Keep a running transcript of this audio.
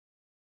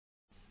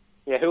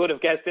Yeah, who would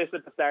have guessed this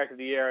at the start of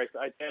the year?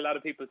 I'd say a lot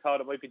of people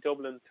thought it might be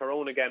Dublin,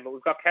 Tyrone again, but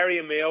we've got Kerry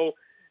and Mayo.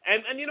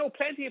 And you know,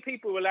 plenty of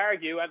people will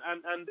argue and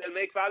they'll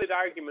make valid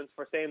arguments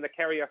for saying that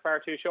Kerry are far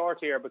too short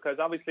here, because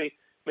obviously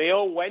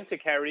Mayo went to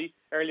Kerry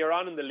earlier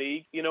on in the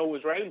league. You know, it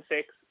was round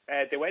 6.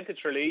 They went to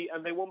Tralee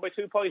and they won by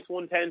 2 points,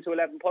 110 to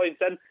 11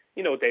 points. And,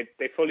 you know, they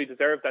fully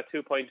deserved that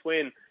 2-point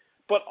win.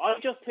 But I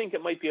just think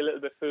it might be a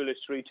little bit foolish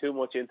to read too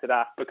much into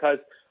that, because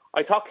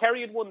I thought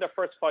Kerry had won their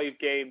first 5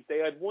 games. They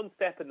had one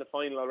step in the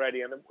final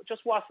already, and it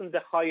just wasn't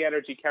the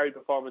high-energy Kerry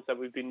performance that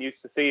we've been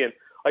used to seeing.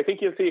 I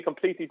think you'll see a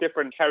completely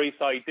different Kerry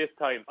side this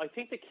time. I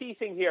think the key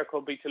thing here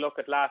could be to look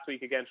at last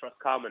week against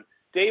Roscommon.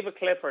 David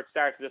Clifford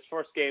started his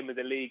first game of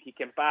the league. He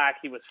came back.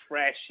 He was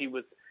fresh. He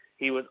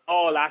was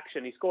all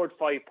action. He scored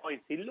 5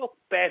 points. He looked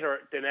better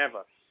than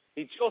ever.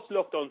 He just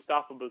looked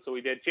unstoppable, so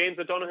he did. James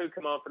O'Donoghue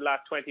came on for the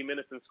last 20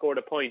 minutes and scored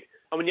a point.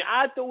 And when you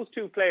add those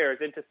 2 players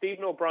into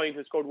Stephen O'Brien,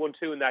 who scored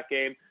 1-2 in that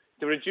game,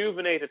 the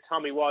rejuvenated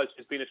Tommy Walsh,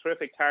 who's been a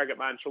terrific target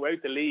man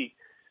throughout the league,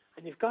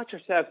 and you've got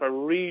yourself a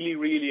really,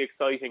 really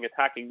exciting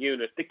attacking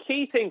unit. The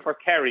key thing for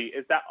Kerry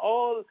is that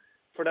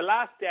for the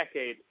last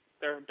decade,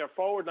 their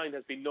forward line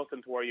has been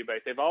nothing to worry about.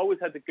 They've always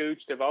had the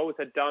Gooch, they've always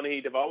had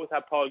Donaghy, they've always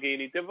had Paul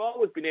Geaney, they've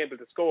always been able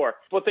to score.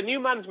 But the new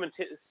management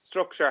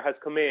structure has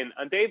come in,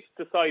 and they've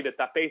decided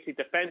that basically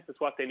defence is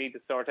what they need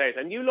to sort out.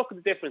 And you look at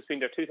the difference between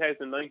their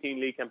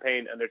 2019 league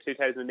campaign and their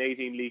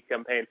 2018 league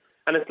campaign,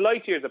 and it's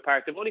light years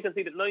apart. They've only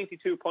conceded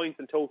 92 points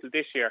in total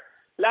this year.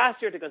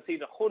 Last year they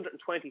conceded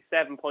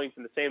 127 points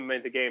in the same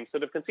amount of games, so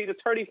they've conceded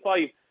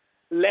 35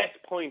 less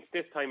points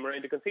this time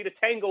around. They conceded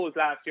 10 goals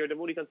last year. They've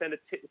only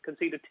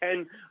conceded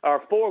 10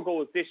 or 4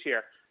 goals this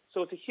year.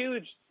 So it's a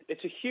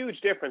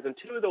huge difference. And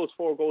 2 of those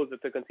 4 goals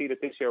that they conceded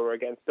this year were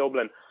against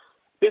Dublin.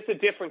 This is a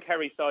different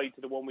Kerry side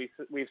to the one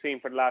we've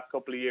seen for the last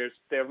couple of years.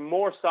 They're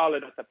more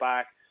solid at the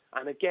back.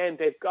 And again,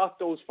 they've got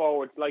those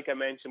forwards, like I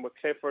mentioned, with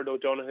Clifford,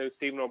 O'Donoghue,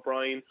 Stephen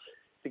O'Brien,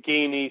 the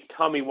Geanies,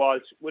 Tommy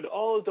Walsh. With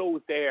all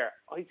those there,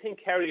 I think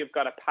Kerry have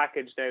got a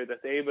package now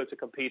that's able to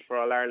compete for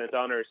All-Ireland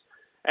honours.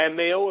 And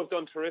Mayo have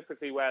done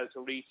terrifically well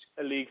to reach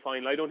a league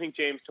final. I don't think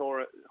James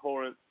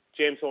Horan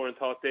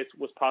thought this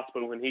was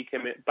possible when he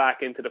came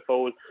back into the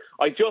fold.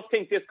 I just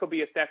think this could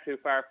be a step too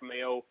far for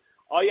Mayo.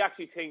 I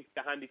actually think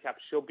the handicap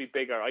should be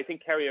bigger. I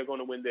think Kerry are going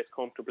to win this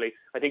comfortably.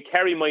 I think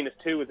Kerry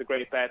 -2 is a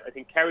great bet. I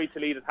think Kerry to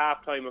lead at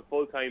half-time and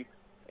full-time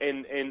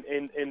in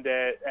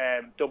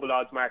the double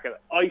odds market.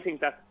 I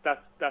think that's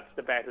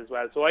the bet as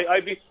well. So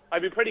I'd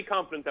be pretty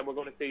confident that we're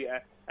going to see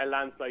a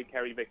landslide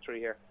Kerry victory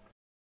here.